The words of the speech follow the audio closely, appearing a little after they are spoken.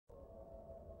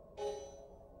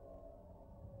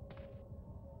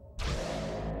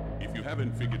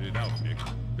haven't figured it out, Nick,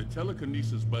 the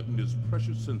telekinesis button is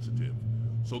pressure sensitive,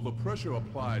 so the pressure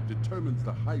applied determines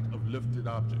the height of lifted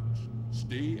objects.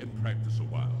 Stay and practice a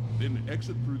while, then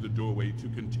exit through the doorway to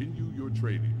continue your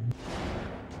training.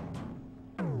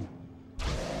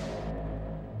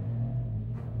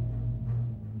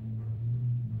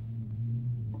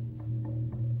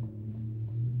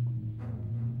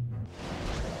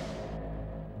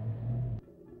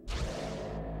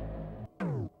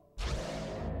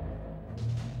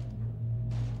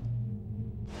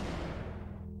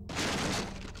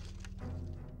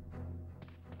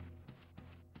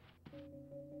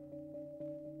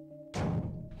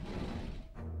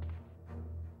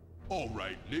 All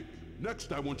right, Nick.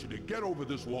 Next, I want you to get over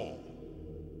this wall.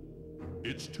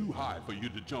 It's too high for you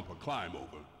to jump or climb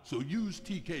over, so use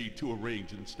TK to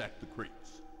arrange and stack the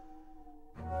crates.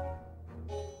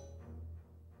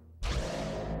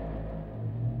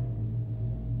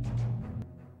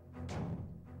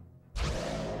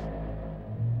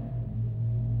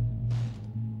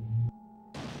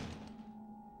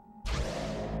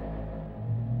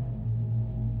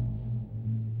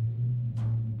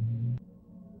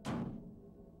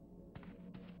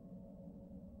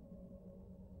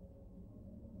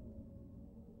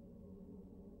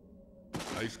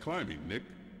 Nice climbing, Nick.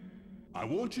 I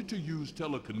want you to use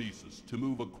telekinesis to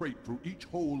move a crate through each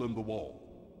hole in the wall.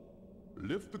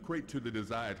 Lift the crate to the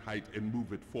desired height and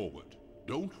move it forward.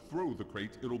 Don't throw the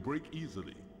crate, it'll break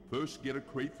easily. First, get a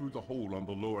crate through the hole on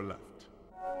the lower left.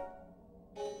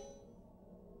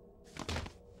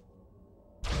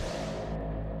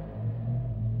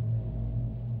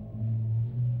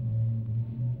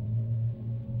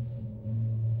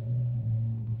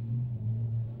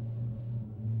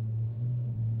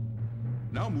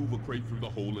 Now move a crate through the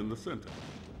hole in the center.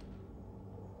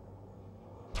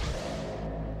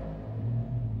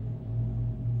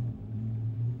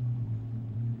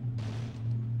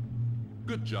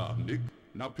 Good job, Nick.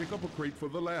 Now pick up a crate for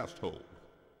the last hole.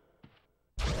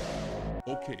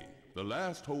 Okay, the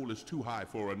last hole is too high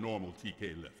for a normal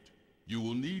TK lift. You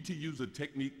will need to use a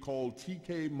technique called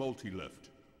TK multi-lift.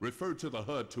 Refer to the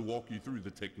HUD to walk you through the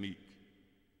technique.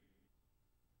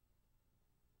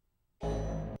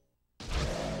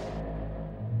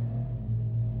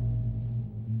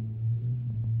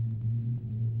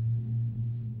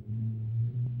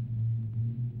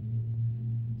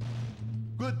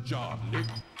 Good job, Nick.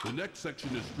 The next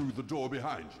section is through the door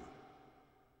behind you.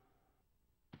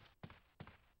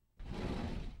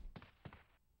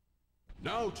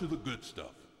 Now to the good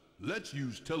stuff. Let's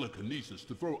use telekinesis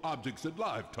to throw objects at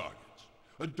live targets.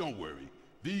 Don't worry,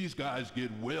 these guys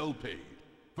get well paid.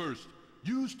 First,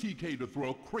 use TK to throw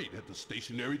a crate at the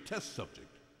stationary test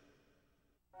subject.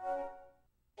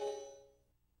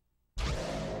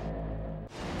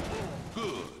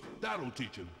 Good, that'll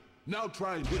teach him. Now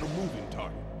try and hit a moving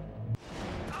target.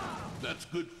 That's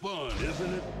good fun,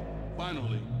 isn't it?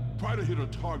 Finally, try to hit a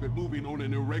target moving on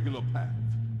an irregular path.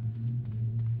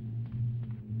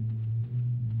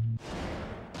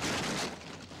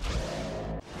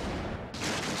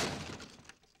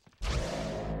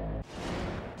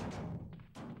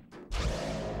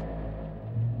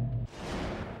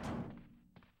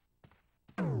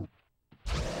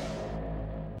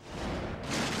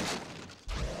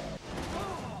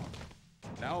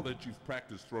 Now that you've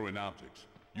practiced throwing objects,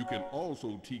 you can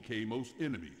also TK most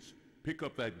enemies. Pick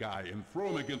up that guy and throw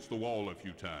him against the wall a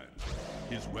few times.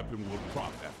 His weapon will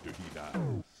drop after he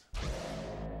dies.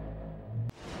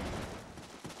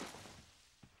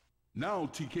 Now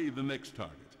TK the next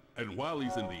target, and while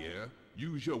he's in the air,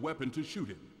 use your weapon to shoot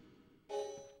him.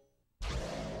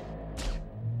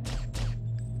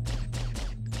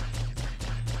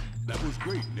 That was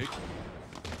great, Nick.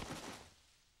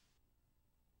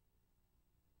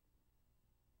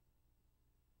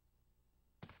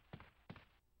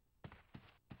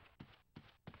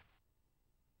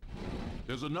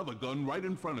 There's another gun right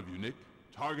in front of you, Nick.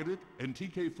 Target it and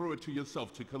TK throw it to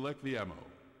yourself to collect the ammo.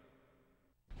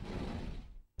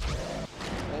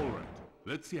 All right,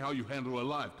 let's see how you handle a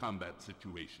live combat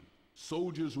situation.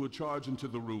 Soldiers will charge into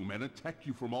the room and attack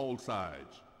you from all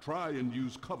sides. Try and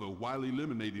use cover while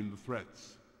eliminating the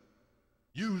threats.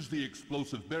 Use the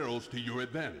explosive barrels to your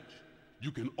advantage.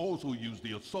 You can also use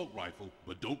the assault rifle,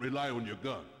 but don't rely on your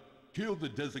gun. Kill the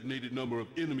designated number of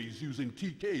enemies using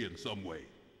TK in some way.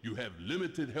 You have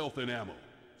limited health and ammo,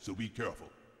 so be careful.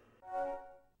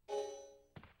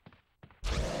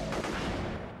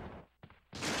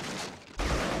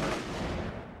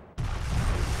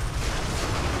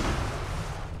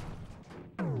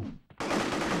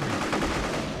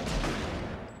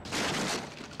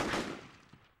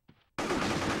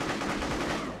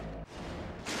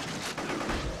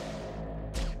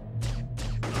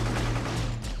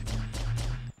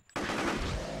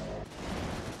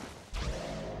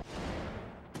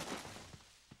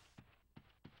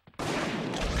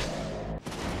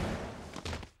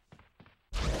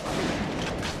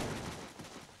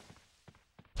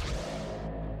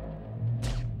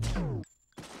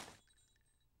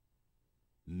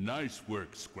 Nice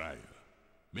work, Scryer.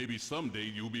 Maybe someday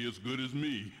you'll be as good as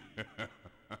me.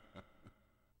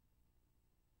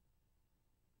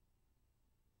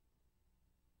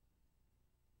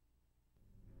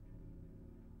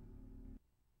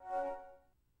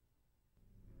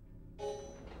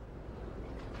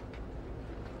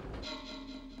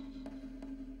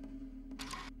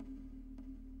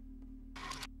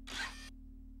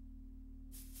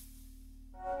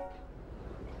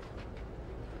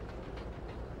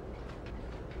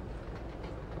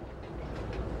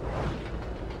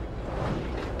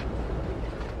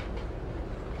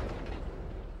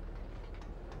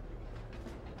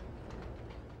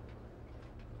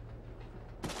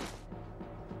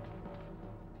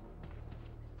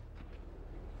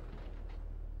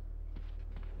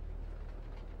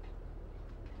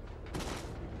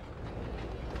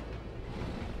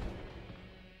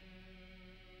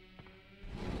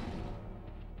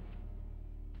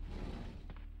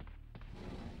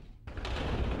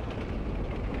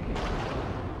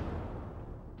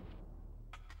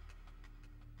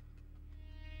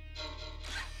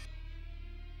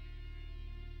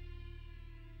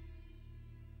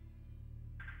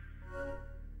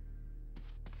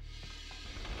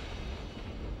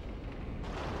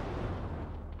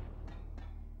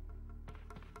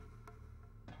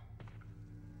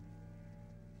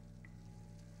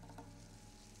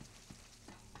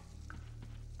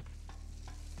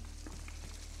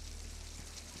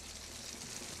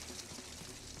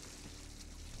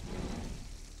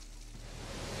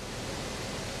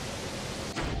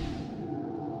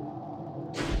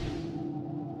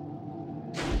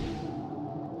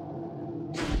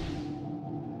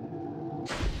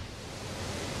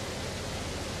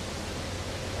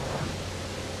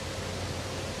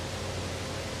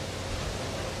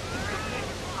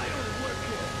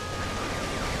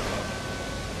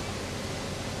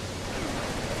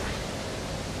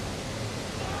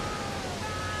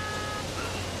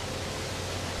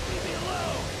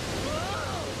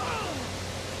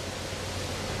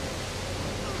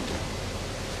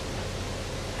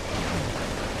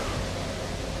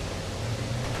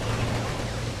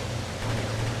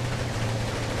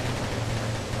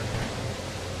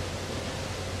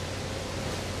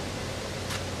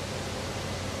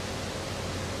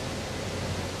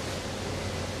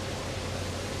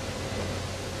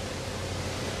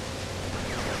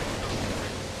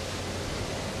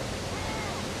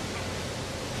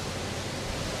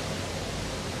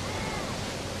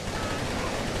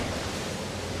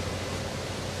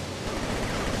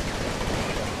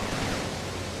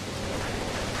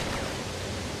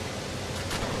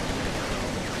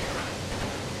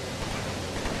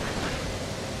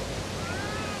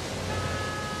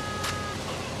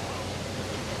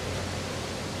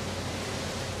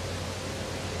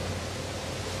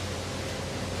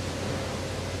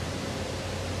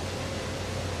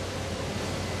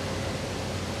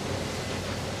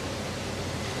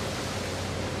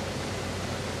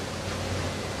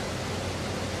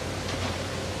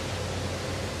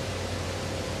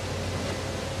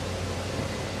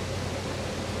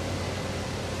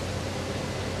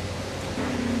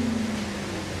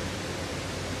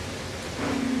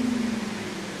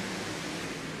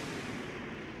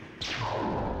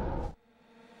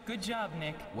 Good job,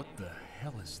 Nick. What the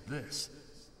hell is this?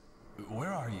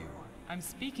 Where are you? I'm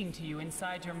speaking to you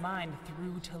inside your mind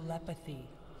through telepathy.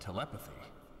 Telepathy?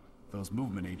 Those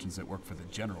movement agents that work for the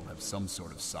General have some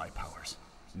sort of psi powers.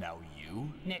 Now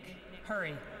you? Nick,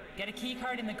 hurry. Get a key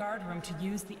card in the guard room to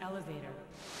use the elevator.